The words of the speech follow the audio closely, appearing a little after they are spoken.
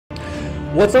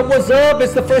What's up, what's up?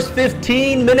 It's the first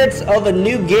 15 minutes of a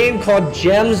new game called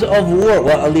Gems of War.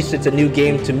 Well, at least it's a new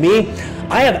game to me.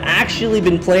 I have actually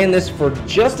been playing this for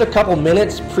just a couple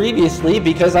minutes previously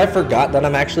because I forgot that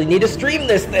I actually need to stream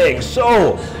this thing.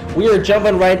 So, we are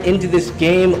jumping right into this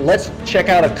game. Let's check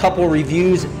out a couple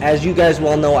reviews. As you guys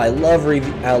well know, I love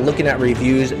looking at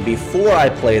reviews before I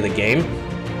play the game.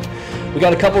 We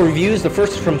got a couple reviews. The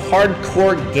first is from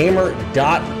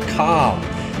hardcoregamer.com.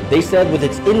 They said with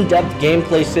its in-depth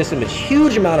gameplay system, its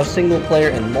huge amount of single-player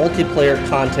and multiplayer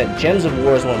content, Gems of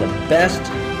War is one of the best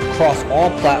across all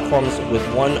platforms, with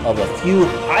one of a few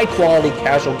high-quality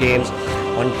casual games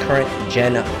on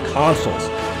current-gen consoles.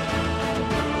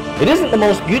 It isn't the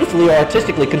most beautifully or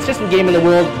artistically consistent game in the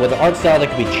world, with an art style that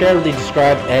can be charitably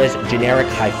described as generic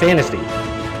high fantasy.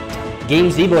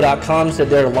 GameZebo.com said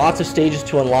there are lots of stages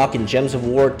to unlock in Gems of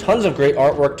War, tons of great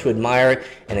artwork to admire,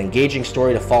 an engaging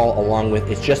story to follow along with.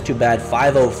 It's just too bad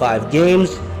 505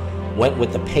 Games went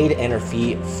with the pay-to-enter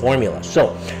fee formula.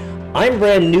 So, I'm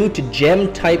brand new to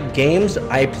gem-type games.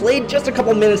 I played just a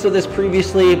couple minutes of this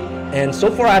previously, and so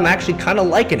far I'm actually kind of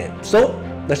liking it. So,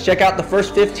 let's check out the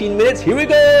first 15 minutes. Here we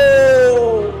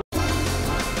go!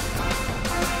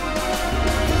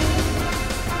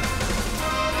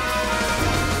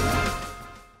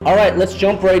 Alright, let's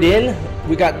jump right in.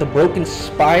 We got the Broken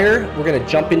Spire. We're going to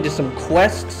jump into some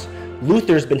quests.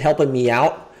 Luther's been helping me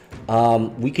out.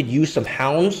 We could use some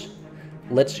hounds.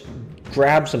 Let's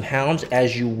grab some hounds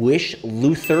as you wish.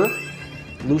 Luther's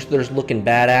looking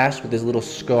badass with his little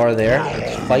scar there.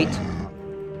 Let's fight.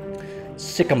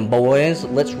 Sick 'em, boys.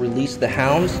 Let's release the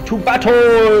hounds. To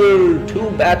battle!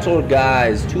 To battle,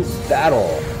 guys. To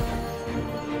battle.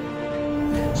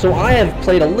 So I have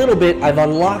played a little bit, I've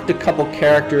unlocked a couple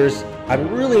characters,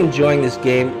 I'm really enjoying this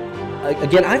game.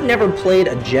 Again, I've never played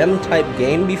a gem type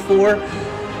game before,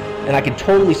 and I can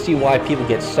totally see why people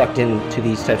get sucked into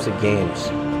these types of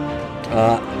games.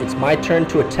 It's my turn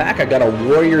to attack. I got a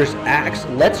warrior's axe.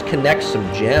 Let's connect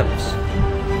some gems.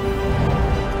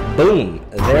 Boom,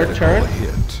 their turn.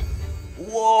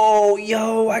 Whoa,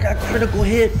 yo, I got critical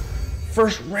hit.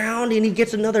 First round and he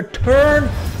gets another turn.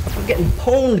 I'm getting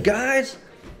pwned, guys.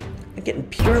 I'm getting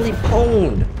purely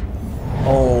pwned.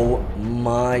 Oh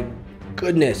my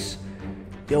goodness.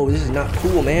 Yo, this is not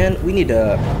cool, man. We need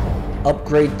to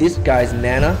upgrade this guy's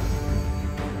mana.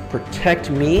 Protect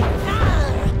me.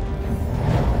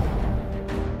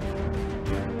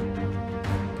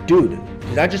 Dude,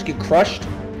 did I just get crushed?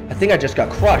 I think I just got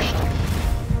crushed.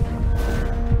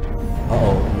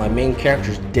 Uh-oh, my main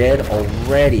character's dead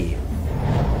already.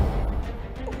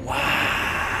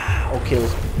 Wow. Okay,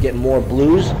 let's get more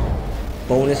blues.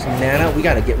 Bonus mana. We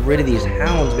gotta get rid of these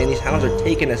hounds, man. These hounds are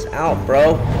taking us out,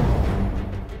 bro.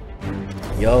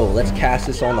 Yo, let's cast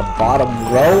this on the bottom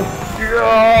row.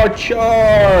 Yeah,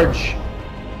 charge!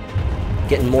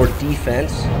 Getting more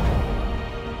defense.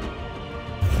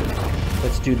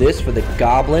 Let's do this for the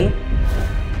goblin.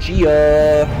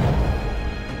 Gia.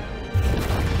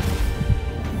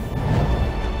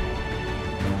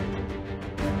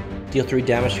 Deal 3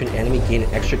 damage to an enemy, gain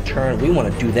an extra turn. We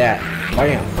want to do that.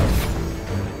 Bam.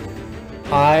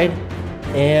 Hide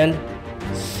and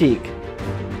seek.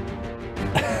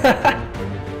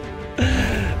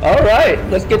 Alright,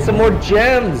 let's get some more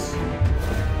gems.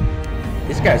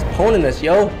 This guy's pwning us,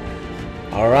 yo.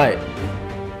 Alright.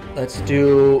 Let's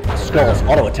do skulls.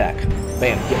 Auto attack.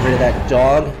 Bam. Get rid of that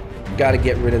dog. Gotta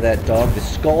get rid of that dog. The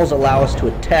skulls allow us to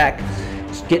attack.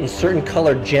 Just getting certain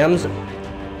colored gems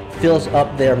fills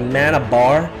up their mana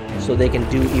bar so they can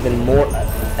do even more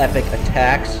epic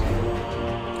attacks.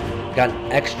 Got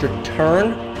an extra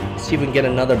turn. Let's see if we can get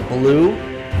another blue.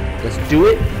 Let's do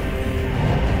it.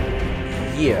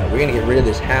 Yeah, we're gonna get rid of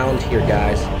this hound here,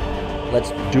 guys.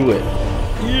 Let's do it.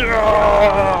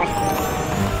 Yeah!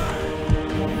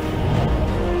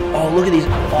 Oh, look at these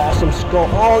awesome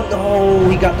skulls. Oh no,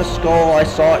 he got the skull. I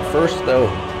saw it first though.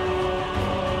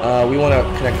 We want to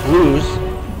connect blues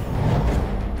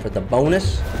for the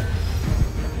bonus.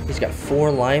 He's got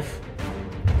 4 life.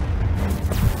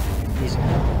 He's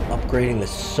upgrading the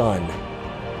sun.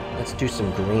 Let's do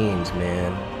some greens,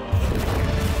 man.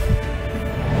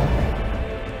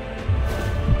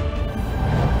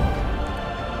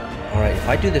 Alright, if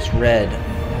I do this red,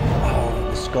 oh,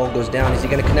 the skull goes down. Is he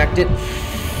gonna connect it?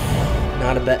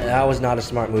 Not a bet. That was not a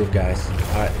smart move, guys.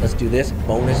 Alright, let's do this.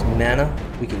 Bonus mana.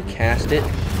 We can cast it.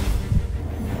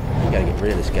 We gotta get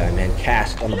rid of this guy, man.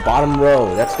 Cast on the bottom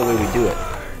row. That's the way we do it.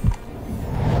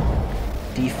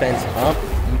 Defense up.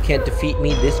 You can't defeat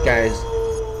me. This guy's...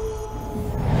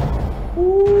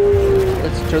 Ooh.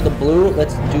 Let's turn the blue.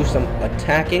 Let's do some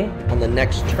attacking on the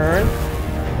next turn.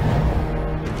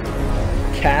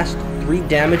 Cast 3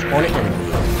 damage on an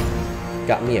enemy.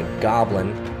 Got me a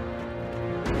goblin.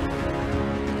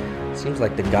 Seems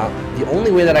like the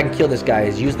only way that I can kill this guy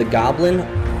is use the goblin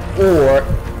or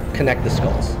connect the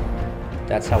skulls.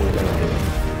 That's how we're gonna do it.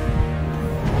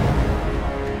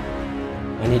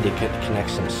 I need to connect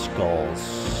some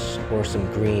skulls or some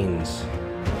greens.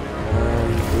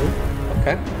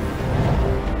 Okay.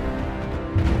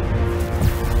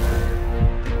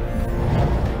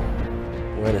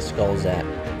 Where are the skulls at?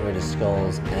 Where are the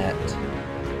skulls at?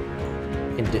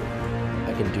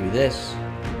 I can do this.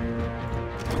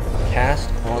 Cast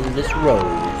on this road.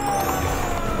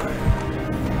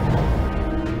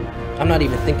 I'm not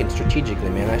even thinking strategically,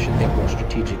 man. I should think more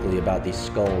strategically about these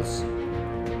skulls.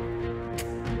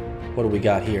 What do we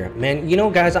got here? Man, you know,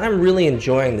 guys, I'm really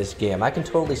enjoying this game. I can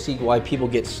totally see why people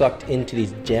get sucked into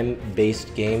these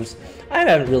gem-based games. I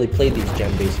haven't really played these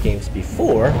gem-based games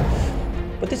before,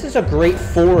 but this is a great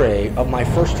foray of my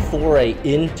first foray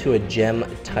into a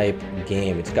gem-type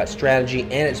game. It's got strategy,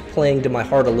 and it's playing to my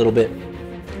heart a little bit,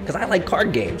 because I like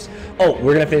card games. Oh,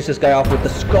 we're going to finish this guy off with the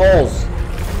skulls.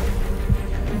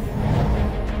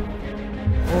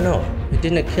 Oh no, it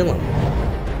didn't kill him.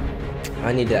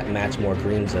 I need to match more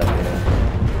greens up, man.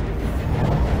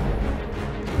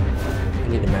 I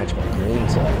need to match more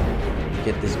greens up.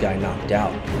 Get this guy knocked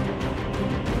out.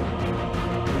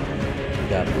 We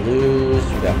got blues,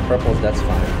 we got purples, that's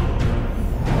fine.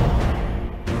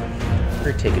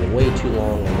 We're taking way too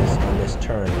long on this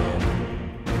turn, man.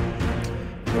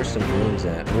 Where's some greens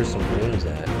at? Where's some greens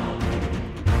at?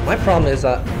 My problem is,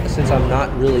 since I'm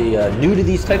not really new to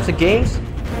these types of games,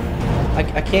 I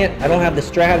don't have the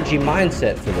strategy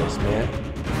mindset for this, man.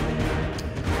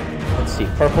 Let's see,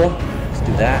 purple. Let's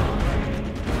do that.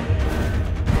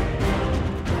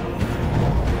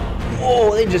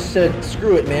 Oh, they just said,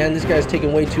 screw it, man. This guy's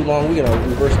taking way too long. We're gonna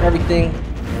reverse everything.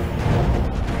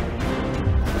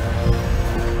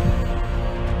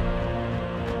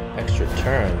 Extra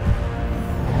turn.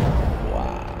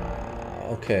 Wow.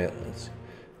 Okay,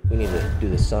 we need to do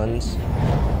the suns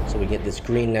so we get this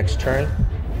green next turn.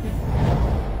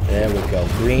 There we go,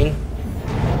 green.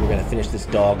 We're gonna finish this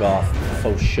dog off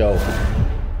faux show.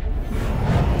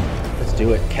 Let's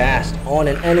do it. Cast on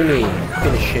an enemy.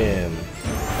 Finish him.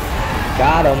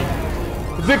 Got him.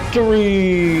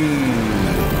 Victory!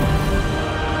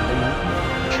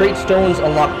 And trait stones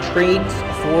unlock traits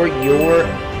for your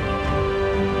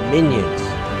minions.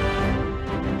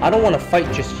 I don't want to fight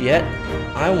just yet.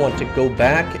 I want to go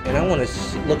back and I want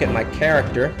to look at my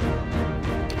character.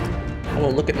 I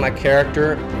want to look at my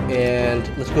character and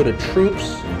let's go to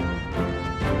troops.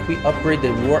 We upgrade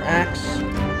the war axe.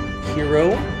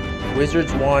 Hero.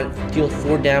 Wizards want deal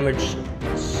 4 damage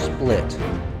split.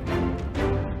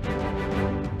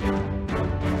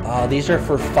 These are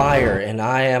for fire and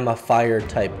I am a fire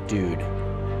type dude.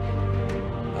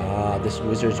 This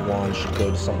wizard's wand should go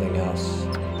to something else.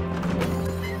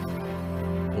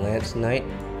 Lance Knight.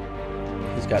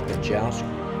 He's got the joust.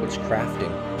 What's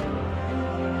crafting?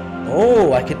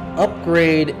 Oh, I can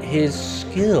upgrade his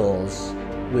skills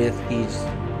with these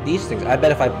things. I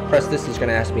bet if I press this, it's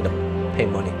gonna ask me to pay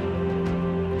money.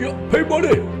 Yeah, pay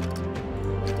money!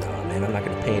 Oh man, I'm not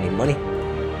gonna pay any money.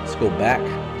 Let's go back.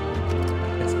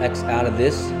 Let's X out of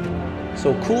this.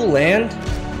 So cool land.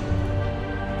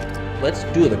 Let's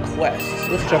do the quests.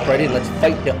 Let's jump right in. Let's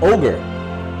fight the ogre.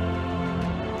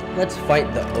 Let's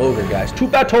fight the ogre, guys. To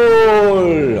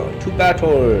battle! To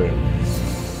battle!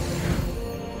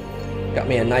 Got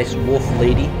me a nice wolf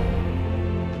lady.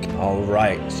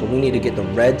 Alright, so we need to get the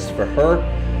reds for her.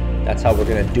 That's how we're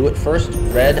gonna do it first.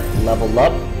 Red, level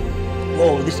up.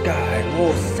 Whoa, this guy.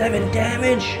 Whoa, 7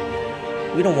 damage?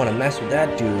 We don't want to mess with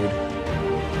that dude.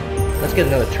 Let's get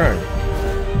another turn.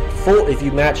 If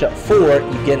you match up 4,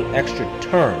 you get an extra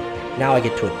turn. Now I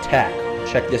get to attack.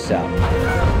 Check this out.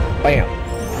 Bam.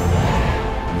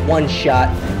 One shot.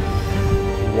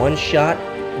 One shot.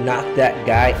 Knock that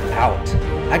guy out.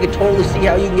 I can totally see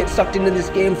how you can get sucked into this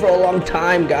game for a long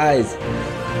time, guys.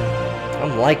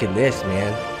 I'm liking this,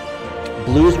 man.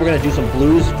 Blues, we're gonna do some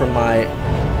blues for my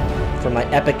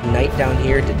epic knight down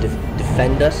here to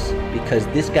defend us, because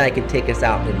this guy can take us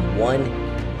out in 1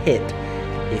 hit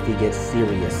if he gets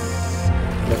serious.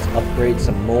 Let's upgrade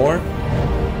some more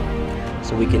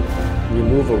so we can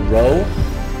remove a row.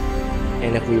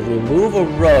 And if we remove a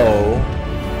row,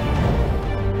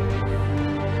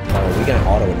 oh, we're gonna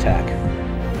auto attack.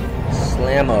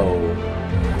 Slammo.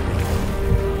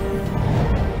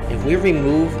 If we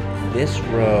remove this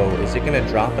row, is it gonna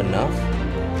drop enough?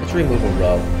 Let's remove a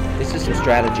row. This is some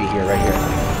strategy here, right here.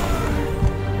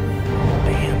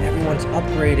 Bam, everyone's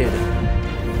upgraded.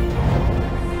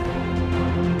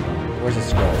 Where's the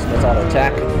skulls? Let's auto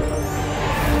attack.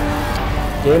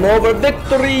 Game over.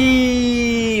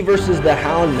 Victory versus the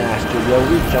Hound Master. Yo,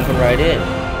 we're jumping right in.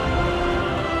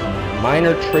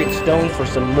 Minor trait stone for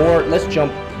some more. Let's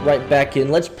jump right back in.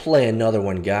 Let's play another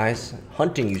one, guys.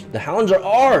 Hunting you. The hounds are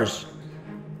ours.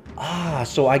 Ah,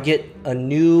 so I get a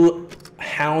new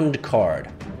hound card.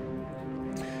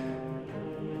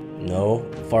 No,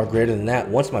 far greater than that.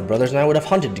 Once my brothers and I would have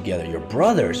hunted together. Your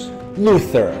brothers?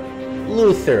 Luther,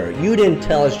 you didn't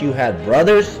tell us you had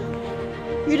brothers.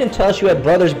 You didn't tell us you had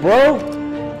brothers, bro.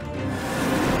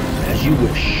 As you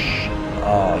wish.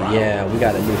 Oh yeah, we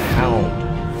got a new hound.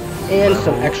 And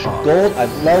some extra gold.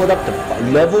 I've leveled up to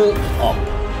level up.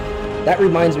 That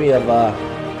reminds me of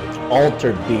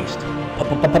Altered Beast.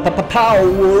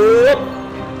 Power up.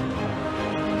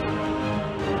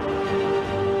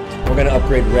 We're gonna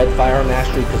upgrade Red Fire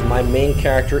Mastery because my main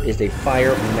character is a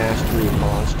Fire Mastery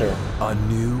monster. A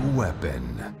new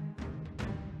weapon.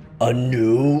 A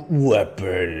new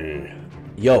weapon.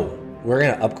 Yo, we're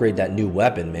gonna upgrade that new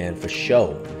weapon, man, for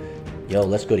show. Yo,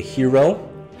 let's go to Hero.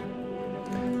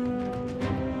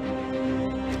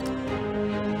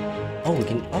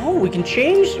 We can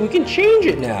change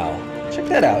it now. Check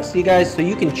that out. See, guys, so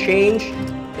you can change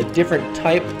a different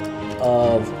type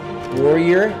of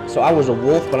warrior. So I was a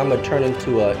wolf, but I'm gonna turn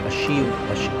into a human.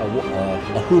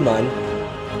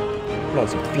 Put on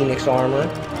some phoenix armor.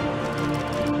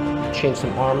 Change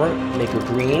some armor. Make her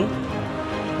green.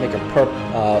 Make her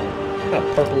kind of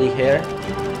purpley hair.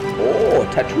 Oh,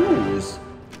 tattoos.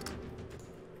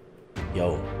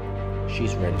 Yo,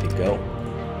 she's ready to go.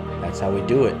 That's how we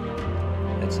do it.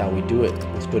 That's how we do it.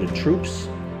 Let's go to troops.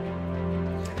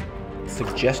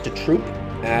 Suggest a troop.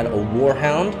 Add a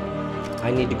warhound. I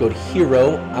need to go to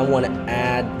hero. I want to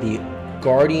add the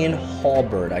guardian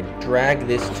halberd. I drag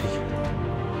this to...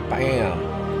 Bam.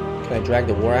 Can I drag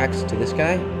the war axe to this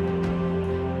guy?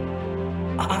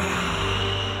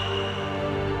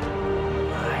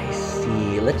 I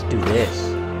see. Let's do this.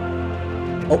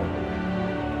 Oh.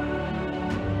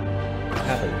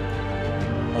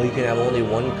 Oh, you can have only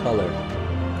one color.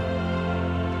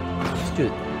 Let's do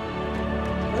it.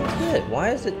 That's it. Why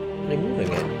is it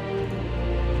removing it?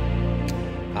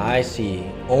 I see.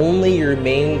 Only your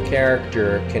main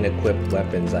character can equip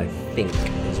weapons, I think,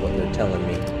 is what they're telling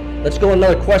me. Let's go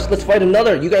another quest. Let's fight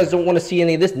another. You guys don't want to see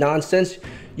any of this nonsense.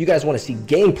 You guys want to see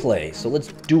gameplay. So let's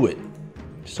do it.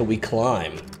 So we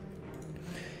climb.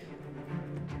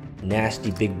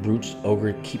 Nasty big brutes,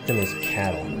 ogre, keep them as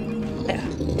cattle. Yeah.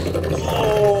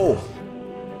 Oh!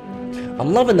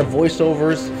 I'm loving the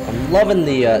voiceovers. I'm loving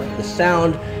the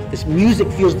sound. This music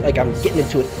feels like I'm getting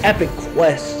into an epic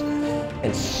quest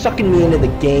and sucking me into the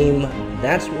game.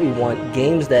 That's what we want.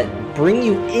 Games that bring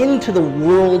you into the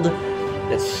world,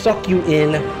 that suck you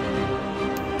in,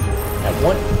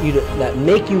 that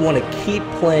make you want to keep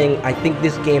playing. I think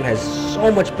this game has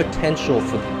so much potential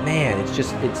for, man, it's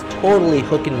totally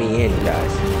hooking me in,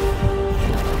 guys.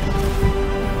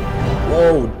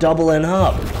 Whoa, doubling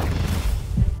up.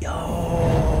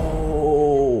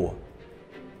 Yo.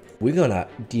 We're gonna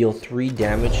deal 3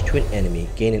 damage to an enemy,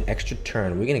 gain an extra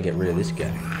turn. We're gonna get rid of this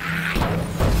guy.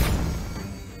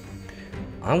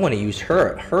 I want to use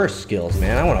her skills,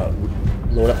 man. I want to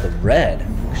load up the red.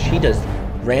 She does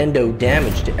rando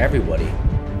damage to everybody.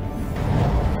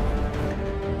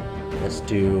 Let's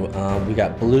do, we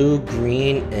got blue,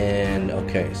 green, and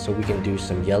okay, so we can do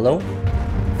some yellow.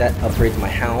 That upgrades my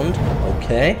hound.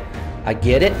 Okay, I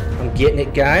get it. I'm getting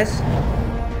it, guys.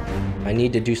 I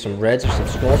need to do some reds or some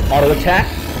skulls. Auto attack.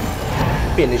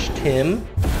 Finished him.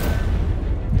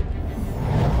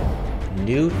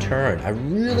 New turn. I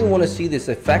really want to see this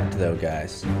effect, though,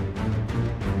 guys.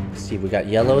 Let's see, we got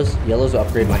yellows. Yellows will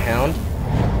upgrade my hound.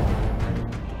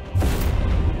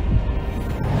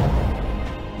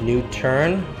 New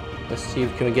turn. Let's see,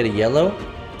 can we get a yellow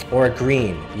or a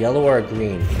green? Yellow or a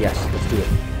green? Yes, let's do it.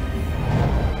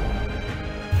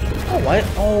 Oh, what?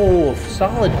 Oh,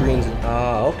 solid greens.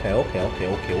 Ah, okay.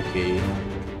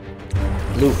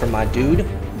 Blue for my dude.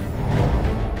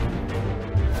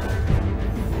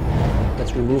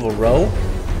 Let's remove a row.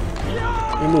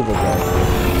 Remove a row.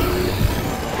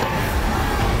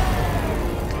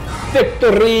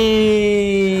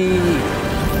 Victory!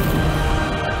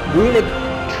 Runic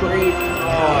trade.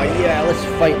 Oh yeah, let's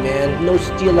fight, man. No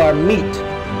steal our meat.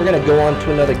 We're gonna go on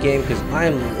to another game because I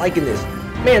am liking this.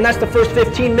 Man, that's the first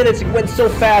 15 minutes. It went so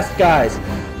fast, guys.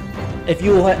 If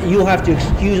you'll have to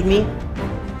excuse me,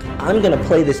 I'm gonna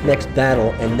play this next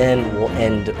battle and then we'll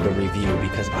end the review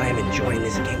because I am enjoying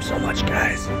this game so much,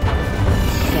 guys. So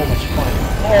much fun.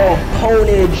 Oh,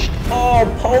 ponage. Oh,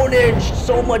 ponage.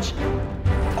 So much.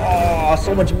 Oh,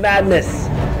 so much madness.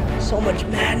 so much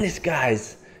madness,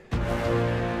 guys. Oh,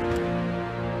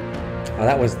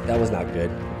 that was not good.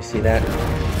 You see that?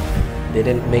 They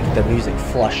didn't make the music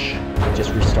flush. They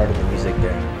just restarted the music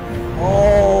there.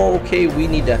 Oh, okay, we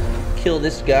need to kill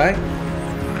this guy.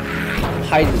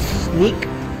 Hide and sneak.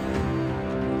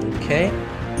 Okay.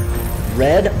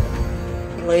 Red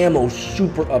ammo,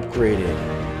 super upgraded.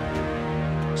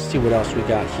 Let's see what else we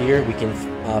got here. We can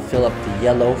fill up the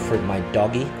yellow for my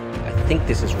doggy. I think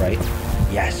this is right.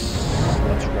 Yes,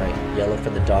 that's right. Yellow for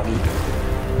the doggy.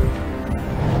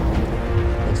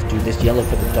 Let's do this yellow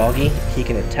for the doggy. He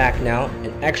can attack now.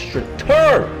 An extra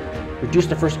turn! Reduce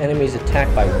the first enemy's attack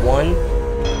by 1.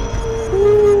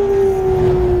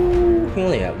 Ooh, he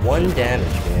only got 1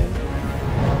 damage, man.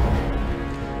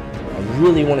 I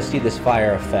really want to see this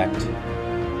fire effect.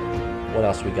 What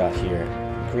else we got here?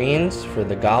 Greens for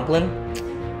the goblin.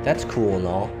 That's cool and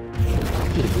all.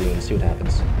 Let's do the greens, see what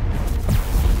happens.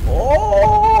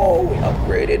 Oh, we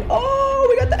upgraded. Oh,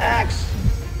 we got the axe.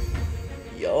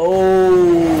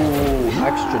 Yo,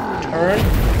 extra turn.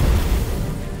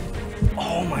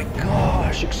 Oh my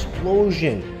gosh,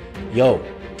 explosion. Yo,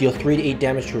 deal 3 to 8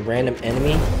 damage to a random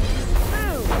enemy.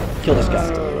 Kill this guy.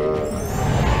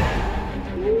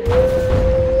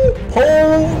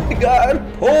 Pwned, God,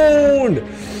 pwned.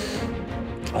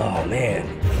 Oh man,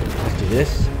 let's do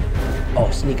this. Oh,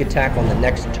 sneak attack on the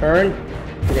next turn.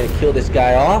 We're gonna kill this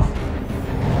guy off.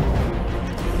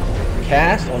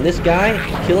 Cast on this guy,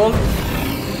 kill him.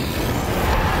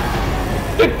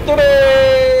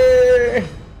 Victory!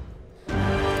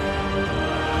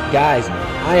 Guys,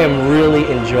 I am really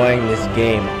enjoying this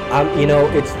game. You know,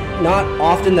 it's not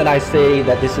often that I say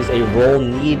that this is a roll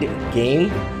need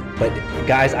game, but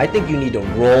guys, I think you need to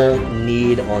roll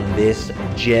need on this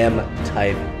gem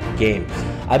type game.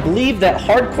 I believe that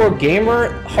Hardcore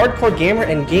Gamer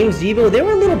and GameZebo, they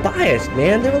were a little biased,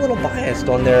 man. They were a little biased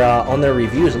on their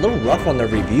reviews, a little rough on their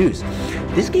reviews.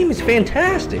 This game is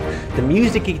fantastic. The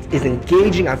music is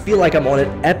engaging. I feel like I'm on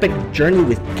an epic journey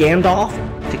with Gandalf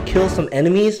to kill some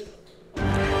enemies.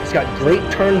 It's got great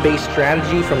turn-based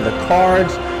strategy from the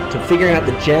cards to figuring out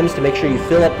the gems to make sure you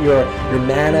fill up your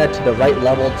mana to the right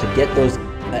level to get those,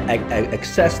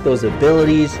 access those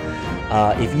abilities.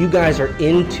 If you guys are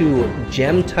into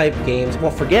gem type games,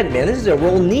 well, forget it, man. This is a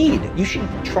roll need. You should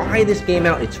try this game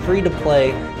out. It's free to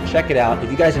play. Check it out. If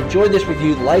you guys enjoyed this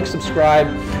review, like, subscribe.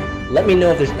 Let me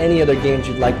know if there's any other games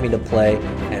you'd like me to play,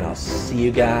 and I'll see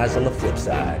you guys on the flip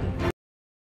side.